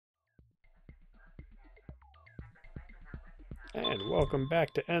And welcome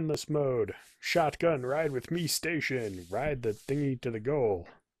back to Endless Mode. Shotgun ride with me station. Ride the thingy to the goal.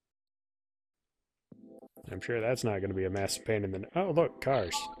 I'm sure that's not going to be a massive pain in the... Oh, look,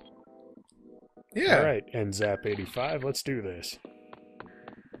 cars. Yeah. Alright, NZAP85, let's do this.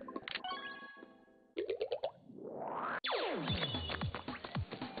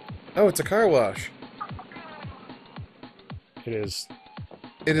 Oh, it's a car wash. It is...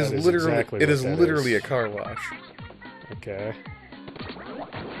 It is That is literally exactly it what is that literally is. a car wash. Okay.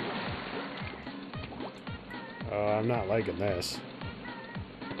 Oh, I'm not liking this.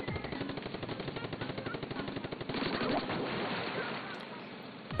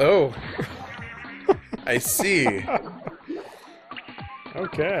 Oh, I see.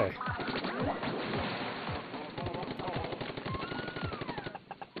 Okay.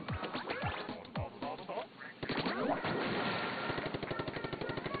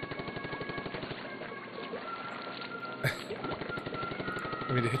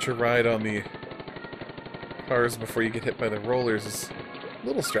 I mean, to hitch a ride on the cars before you get hit by the rollers is a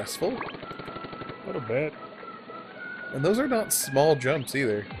little stressful. A little bit. And those are not small jumps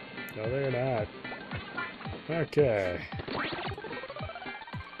either. No, they're not. Okay.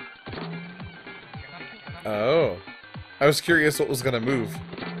 Oh. I was curious what was going to move.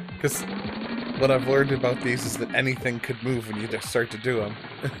 Because what I've learned about these is that anything could move when you just start to do them.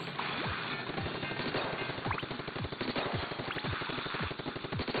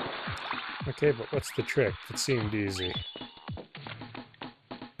 Okay, but what's the trick? It seemed easy.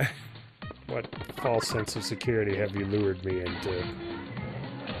 What false sense of security have you lured me into?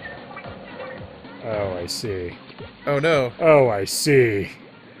 Oh, I see. Oh no. Oh, I see.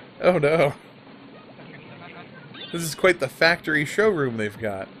 Oh no. This is quite the factory showroom they've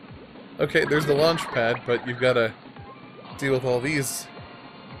got. Okay, there's the launch pad, but you've got to deal with all these.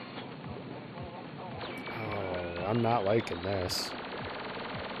 Oh, I'm not liking this.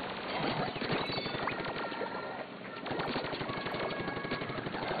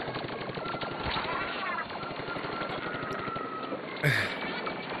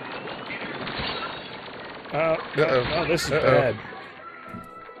 Oh, oh, Uh-oh. oh, this is Uh-oh. bad.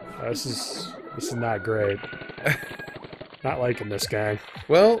 This is not great. Not liking this guy.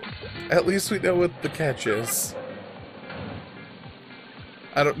 Well, at least we know what the catch is.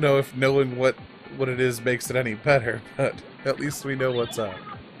 I don't know if knowing what it is makes it any better, but at least we know what's up.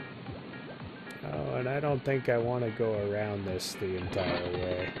 Oh, and I don't think I want to go around this the entire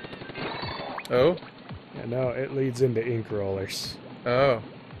way. Oh? Yeah, no, it leads into ink rollers. Oh.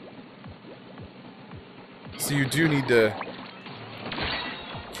 So you do need to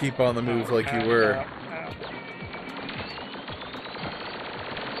keep on the move like you were. Ow.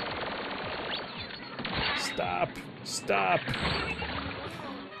 Stop! Stop!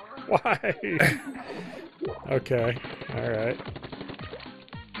 Why? Okay, alright.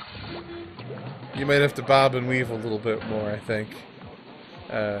 You might have to bob and weave a little bit more, I think.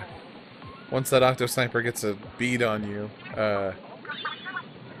 Once that Octo Sniper gets a bead on you,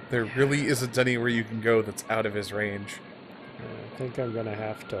 there really isn't anywhere you can go that's out of his range. I think I'm gonna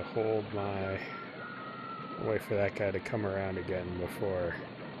have to hold my... Wait for that guy to come around again before...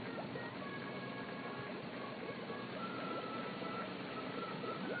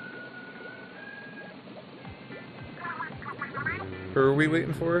 Who are we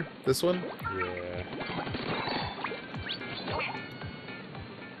waiting for? This one? Yeah.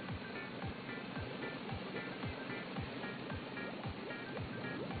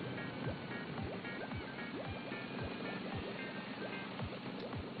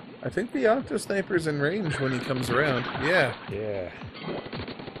 I think the Octo Sniper's in range when he comes around. Yeah. Yeah.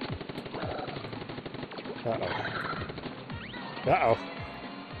 Uh-oh. Uh-oh.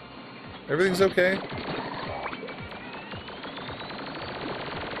 Everything's okay?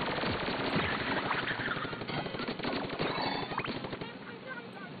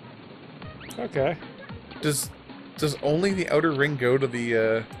 Okay. Does only the outer ring go to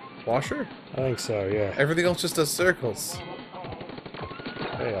the washer? I think so, yeah. Everything else just does circles.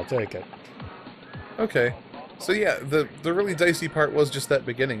 Hey, I'll take it. Okay. So yeah, the really dicey part was just that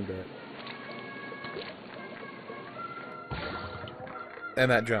beginning bit.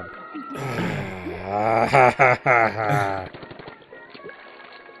 And that jump.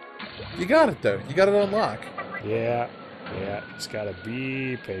 You got it though. You got it on lock. Yeah, just gotta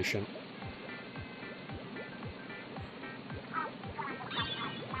be patient.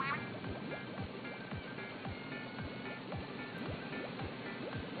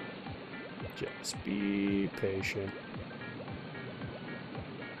 Just be patient.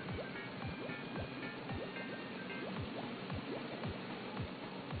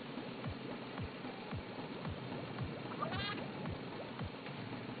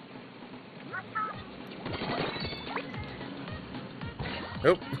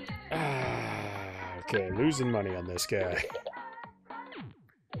 Nope. Okay, losing money on this guy.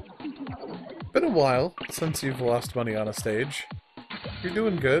 Been a while since you've lost money on a stage. You're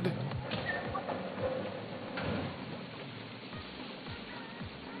doing good.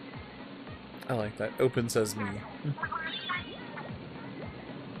 I like that. Open sesame.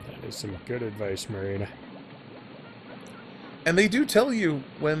 That is some good advice, Marina. And they do tell you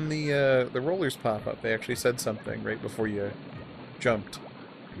when the rollers pop up. They actually said something right before you jumped.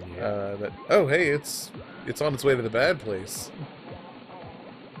 Yeah. That, oh hey, it's on its way to the bad place.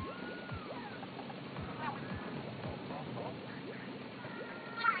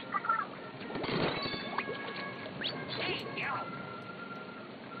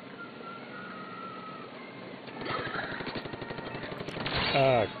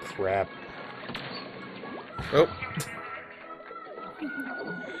 Ah, crap. Oh.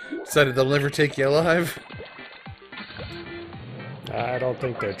 Decided they'll never take you alive? I don't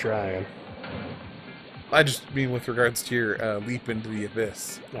think they're trying. I just mean with regards to your leap into the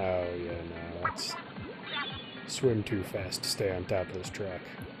abyss. Oh, yeah, no, that's... Swim too fast to stay on top of this track.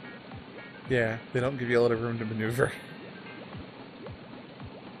 Yeah, they don't give you a lot of room to maneuver.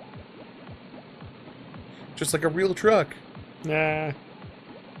 Just like a real truck. Nah.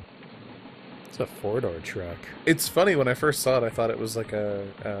 It's a four-door truck. It's funny, when I first saw it, I thought it was like a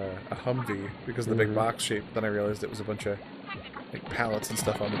Humvee because of the big Mhm. box shape. Then I realized it was a bunch of like pallets and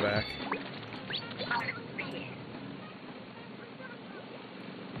stuff on the back.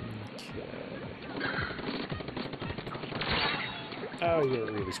 Okay. Oh,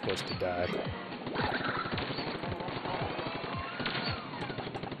 you're really supposed to die.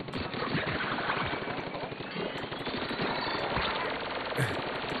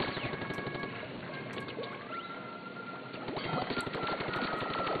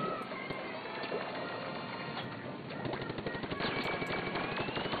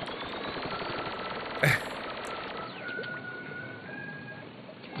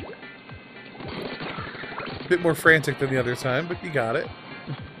 Bit more frantic than the other time, but you got it.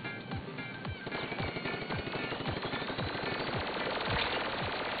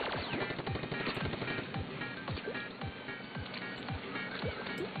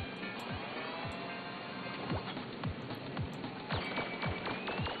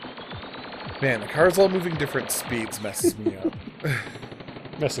 Man, the car's all moving different speeds messes me up.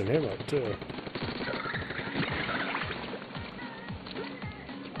 Messing him up, too.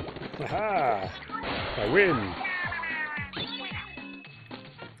 Aha! I win!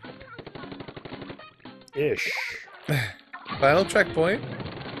 Ish. Final checkpoint.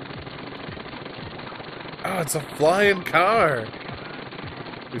 Oh, it's a flying car!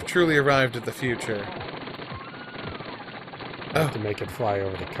 We've truly arrived at the future. I have to make it fly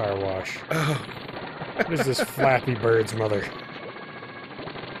over the car wash. Oh. What is this Flappy Bird's mother?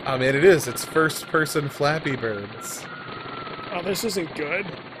 I mean, it is. It's first-person Flappy Birds. Oh, this isn't good.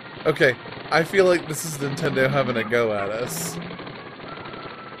 Okay, I feel like this is Nintendo having a go at us.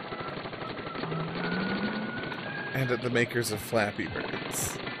 And at the makers of Flappy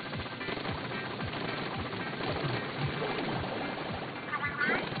Birds.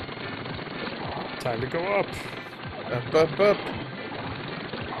 Time to go up. Up, up, up.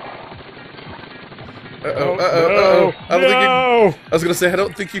 Uh-oh, Oh, uh-oh, no, uh-oh. I don't think you... no! I was gonna say, I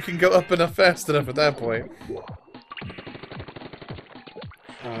don't think you can go up enough fast enough at that point.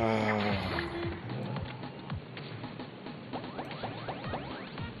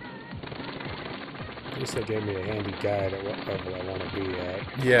 At least they gave me a handy guide at what level I want to be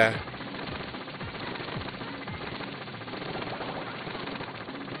at. Yeah.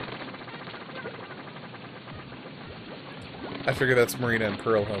 I figure that's Marina and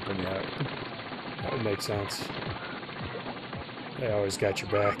Pearl helping you out. That would make sense. They always got your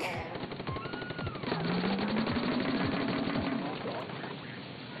back.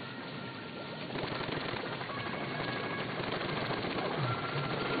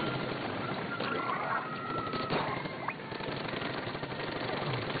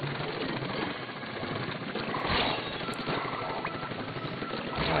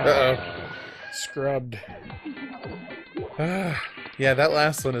 Uh-oh. Scrubbed. Yeah, that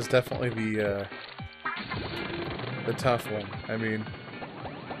last one is definitely the tough one. I mean...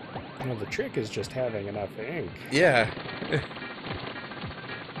 Well, the trick is just having enough ink. Yeah.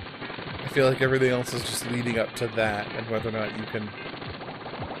 I feel like everything else is just leading up to that, and whether or not you can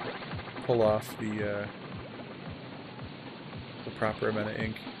pull off the proper amount of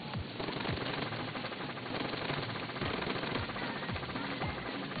ink.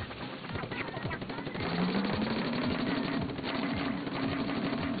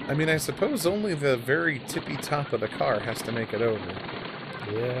 I mean, I suppose only the very tippy top of the car has to make it over.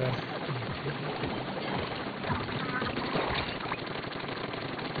 Yeah.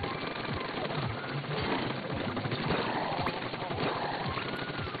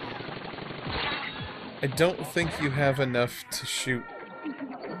 I don't think you have enough to shoot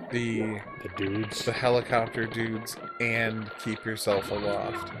the dudes. helicopter dudes and keep yourself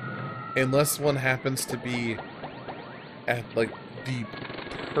aloft. Unless one happens to be at, like, the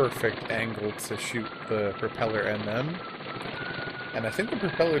perfect angle to shoot the propeller and them. And I think the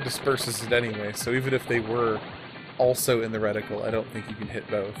propeller disperses it anyway, so even if they were also in the reticle, I don't think you can hit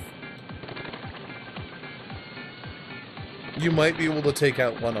both. You might be able to take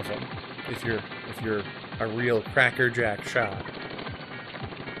out one of them if you're a real crackerjack shot.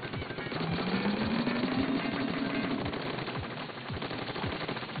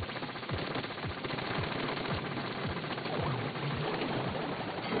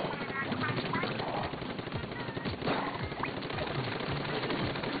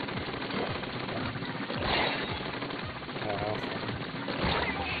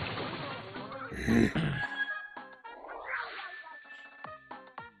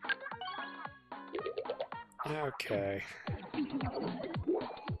 Okay.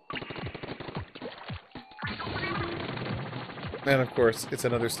 And of course, it's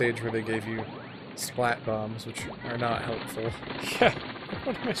another stage where they gave you splat bombs, which are not helpful. Yeah.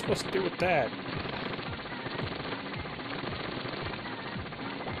 What am I supposed to do with that?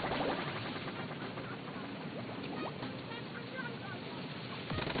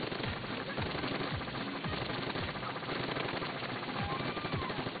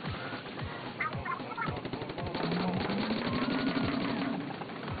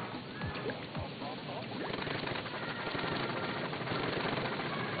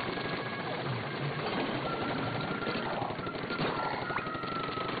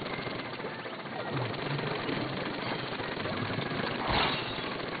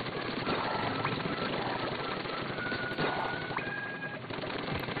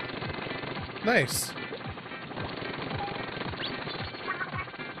 Nice.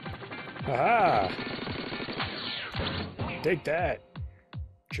 Aha! Take that,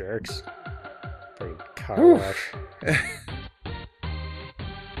 jerks. Freaking car wash.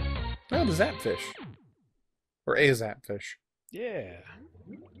 Oh, the zapfish. Or a zapfish. Yeah.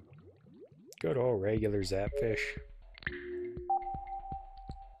 Good old regular zapfish.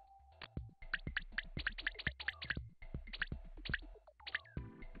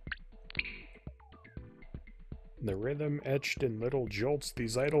 The rhythm etched in little jolts,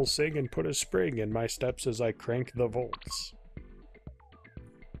 these idols sing and put a spring in my steps as I crank the volts.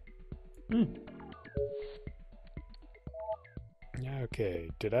 Okay,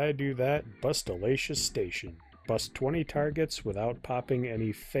 did I do that? Bustalicious Station. Bust 20 targets without popping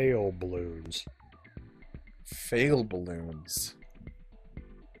any fail balloons. Fail balloons.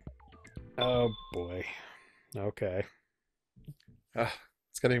 Oh boy. Okay.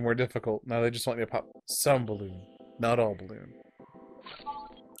 It's getting more difficult. Now they just want me to pop some balloon, not all balloon.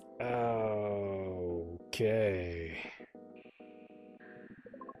 Okay.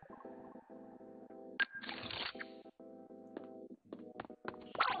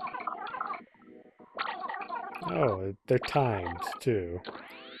 Oh, they're timed too.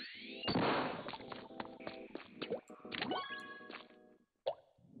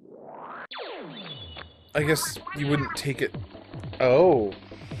 I guess you wouldn't take it. Oh.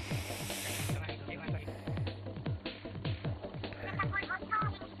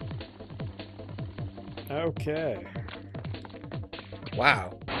 Okay.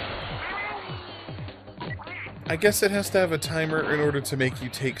 Wow. I guess it has to have a timer in order to make you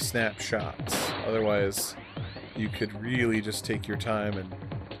take snapshots. Otherwise, you could really just take your time and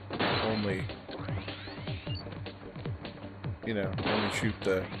only, you know, only shoot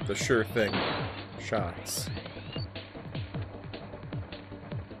the sure thing shots.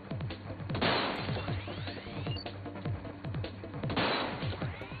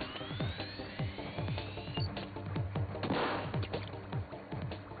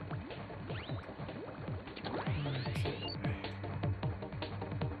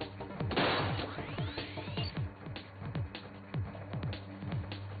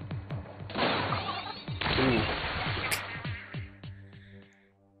 Ooh.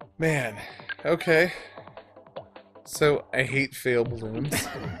 Man, okay. So, I hate fail balloons.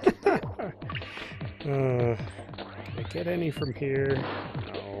 Can I get any from here?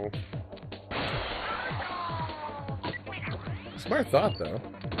 No. Smart thought, though.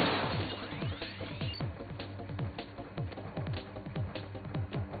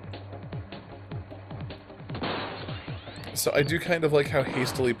 So I do kind of like how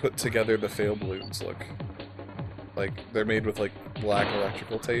hastily put together the fail balloons look. Like, they're made with, like, black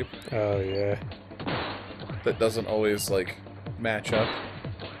electrical tape Oh, yeah. that doesn't always, like, match up.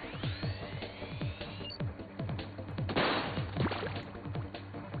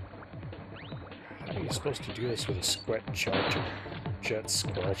 How are you supposed to do this with a jet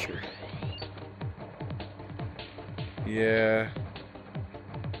squelcher? Yeah.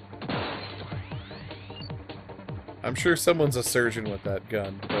 I'm sure someone's a surgeon with that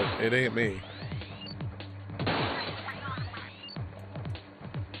gun, but it ain't me.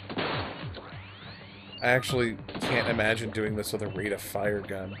 I actually can't imagine doing this with a rate of fire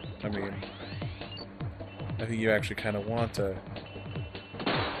gun. I mean, I think you actually kind of want to.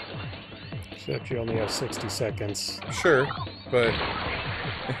 Except you only have 60 seconds. Sure, but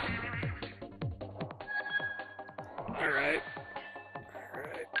Alright.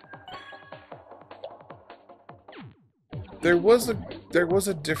 there was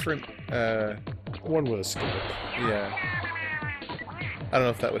a different One with a scope. yeah. I don't know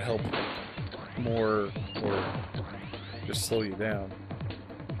if that would help more or just slow you down.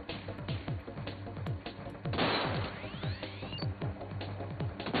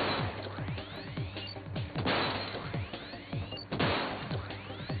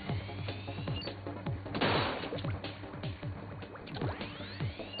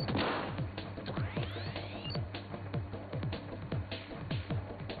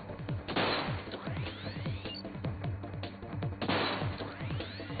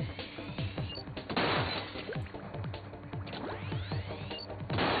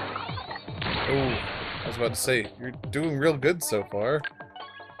 Oh, I was about to say, you're doing real good so far.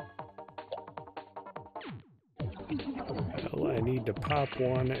 Well, I need to pop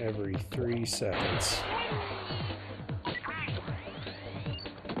one every 3 seconds.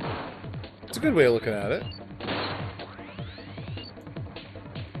 It's a good way of looking at it.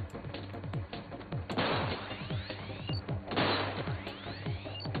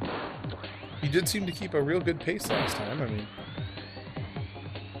 You did seem to keep a real good pace last time, I mean.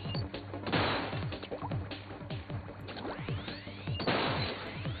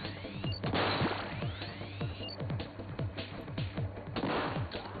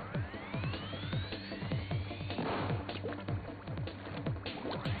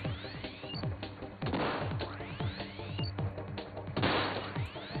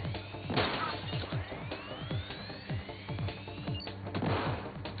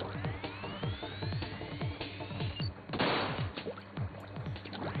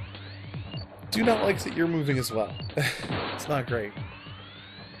 Do not like that you're moving as well. It's not great.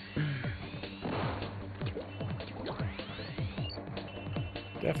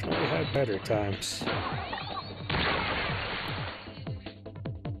 Definitely had better times.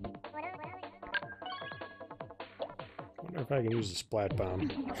 Wonder if I can use a splat bomb.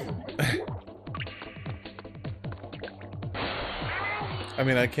 I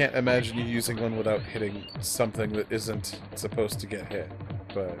mean, I can't imagine you using one without hitting something that isn't supposed to get hit,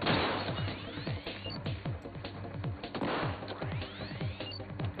 but...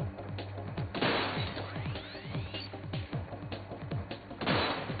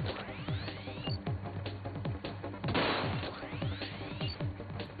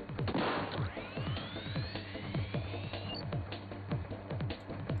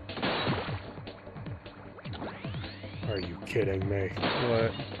 Are you kidding me?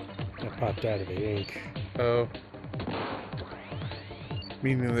 What? I popped out of the ink. Oh.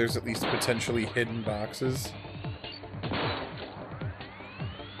 Meaning there's at least potentially hidden boxes?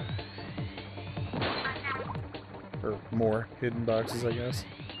 Or more hidden boxes, I guess.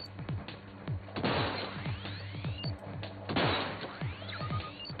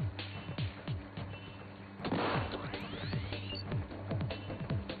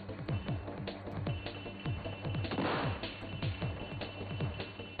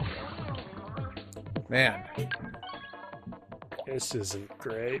 Man. This isn't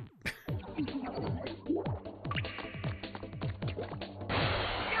great.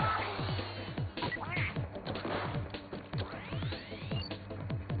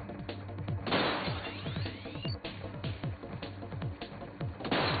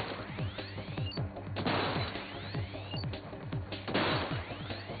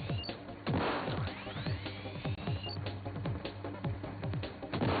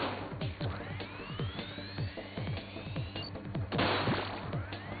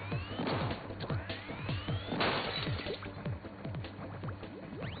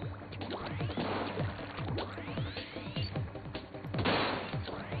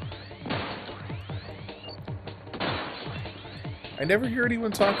 I never hear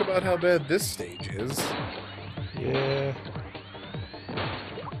anyone talk about how bad this stage is. Yeah.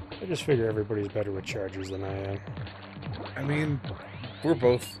 I just figure everybody's better with chargers than I am. I mean, we're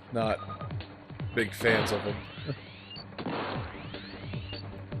both not big fans of him.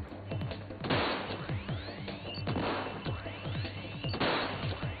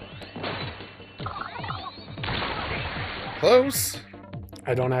 Close!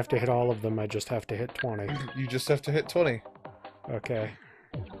 I don't have to hit all of them, I just have to hit 20. You just have to hit 20. Okay.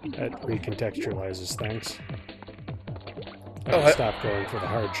 That recontextualizes things. Oh, I stopped going for the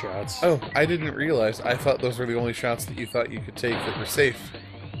hard shots. Oh, I didn't realize. I thought those were the only shots that you thought you could take that were safe.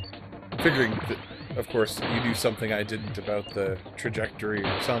 Figuring that, of course, you knew something I didn't about the trajectory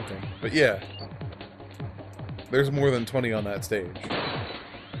or something. But yeah. There's more than 20 on that stage.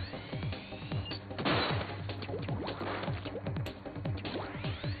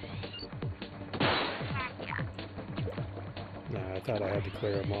 Nah, I thought I had to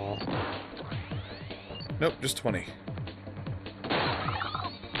clear them all. Nope, just 20.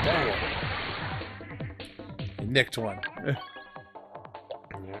 Dang it. You nicked one. Yeah,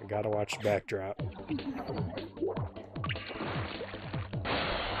 gotta watch the backdrop.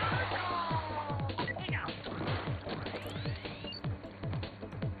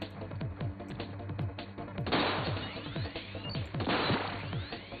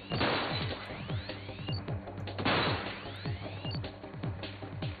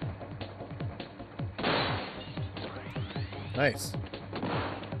 Nice.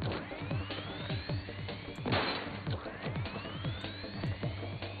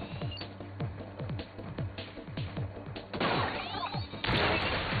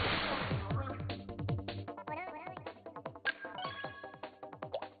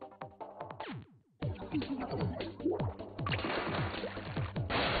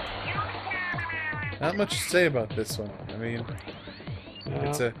 Not much to say about this one. I mean,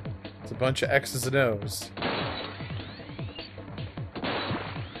 it's a bunch of X's and O's.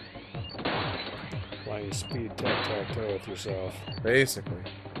 Playing speed tic-tac-toe with yourself. Basically.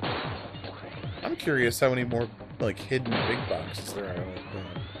 I'm curious how many more, like, hidden big boxes there are like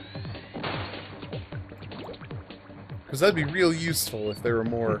that. Because that'd be real useful if there were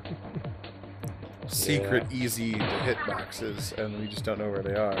more secret, easy to hit boxes, and we just don't know where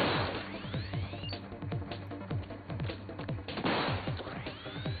they are.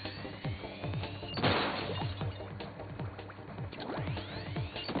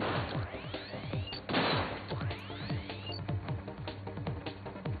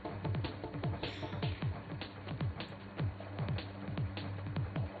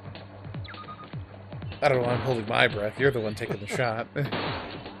 I don't know why I'm holding my breath. You're the one taking the shot.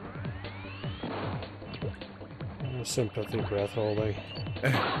 Sympathy breath holding.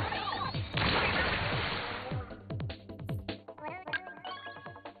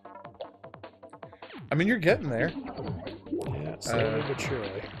 I mean, you're getting there. Yeah, slowly but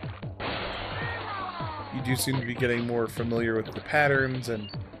surely. You do seem to be getting more familiar with the patterns, and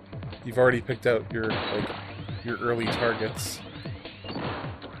you've already picked out your early targets.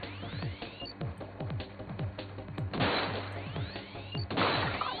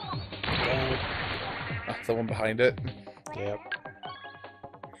 The one behind it. Yep.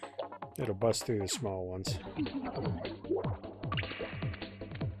 It'll bust through the small ones.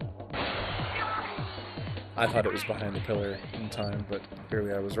 I thought it was behind the pillar in time, but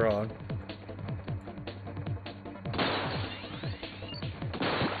clearly I was wrong.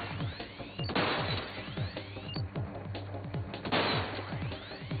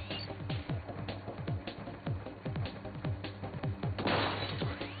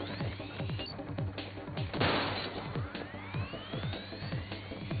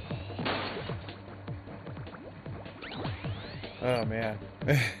 Oh, man.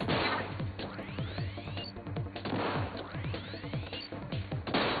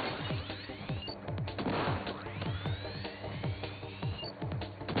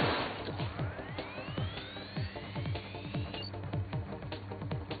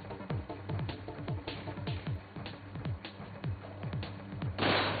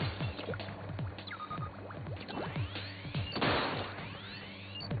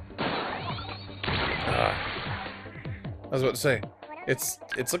 I was about to say, it's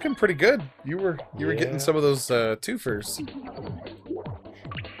looking pretty good. You were getting some of those twofers.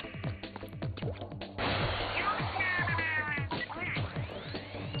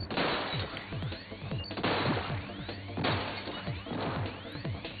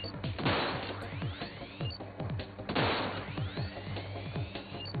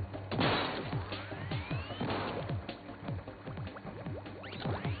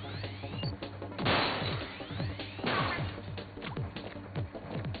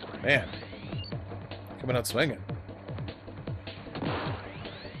 Man, coming out swinging.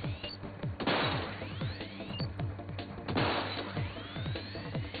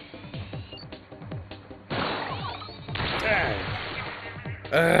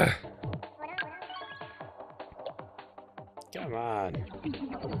 Ugh. Come on.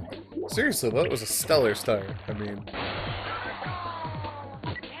 Seriously, that was a stellar start. I mean...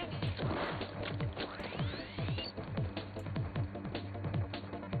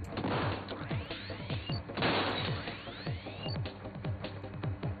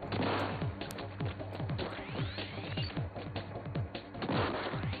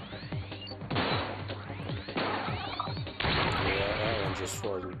 Yeah, that one just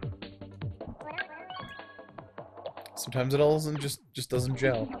wasn't. Sometimes it all doesn't just doesn't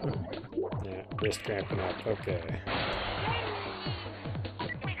gel. Yeah, wrist cramping up. Okay.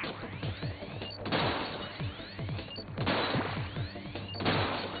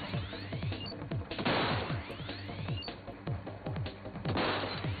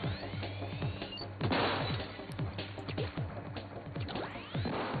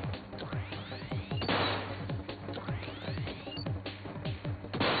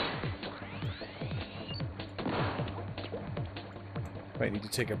 Might need to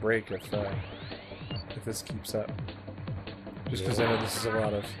take a break if this keeps up. Just because I know this is a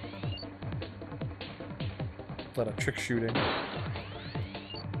lot of trick shooting.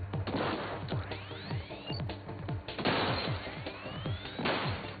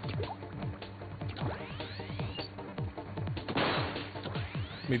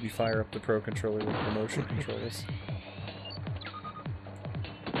 Maybe fire up the Pro controller with the motion controls.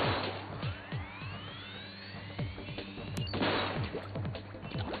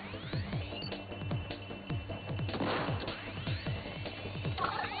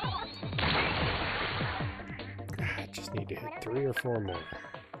 I just need to hit 3 or 4 more.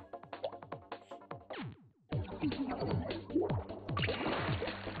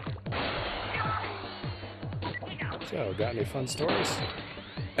 So, got any fun stories?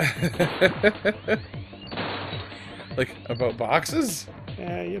 Like, about boxes?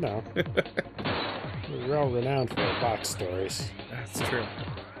 Yeah, you know. We're well renowned for our box stories. That's true.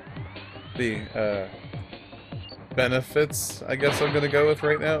 The, benefits, I guess I'm gonna go with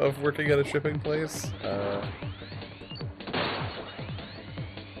right now, of working at a shipping place.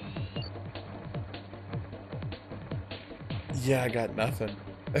 Yeah, I got nothing.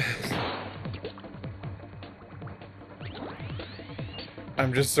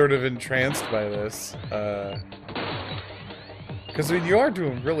 I'm just sort of entranced by this. Because, I mean, you are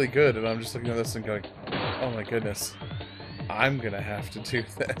doing really good, and I'm just looking at this and going, oh my goodness, I'm gonna have to do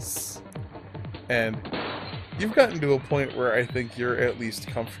this. And you've gotten to a point where I think you're at least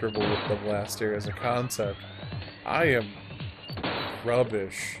comfortable with the blaster as a concept. I am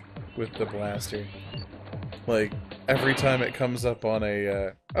rubbish with the blaster. Like, every time it comes up on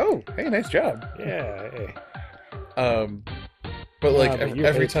a, oh, hey, nice job. Yeah, hey. But like But you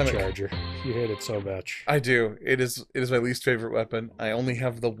every hate time the charger. You hate it so much. I do. It is my least favorite weapon. I only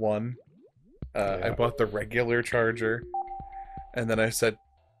have the one. I Yeah. bought the regular charger, and then I said,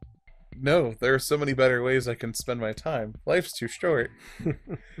 no, there are so many better ways I can spend my time. Life's too short.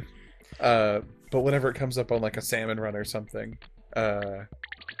 But whenever it comes up on like a salmon run or something, Yeah,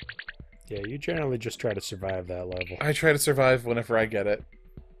 you generally just try to survive that level. I try to survive whenever I get it.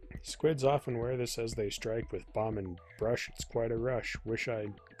 Squids often wear this as they strike with bomb and brush. It's quite a rush. Wish I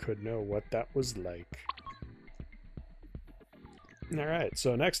could know what that was like. Alright,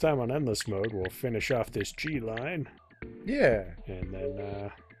 so next time on Endless Mode, we'll finish off this G line. Yeah. And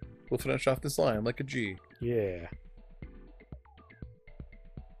then, We'll finish off this line like a G. yeah.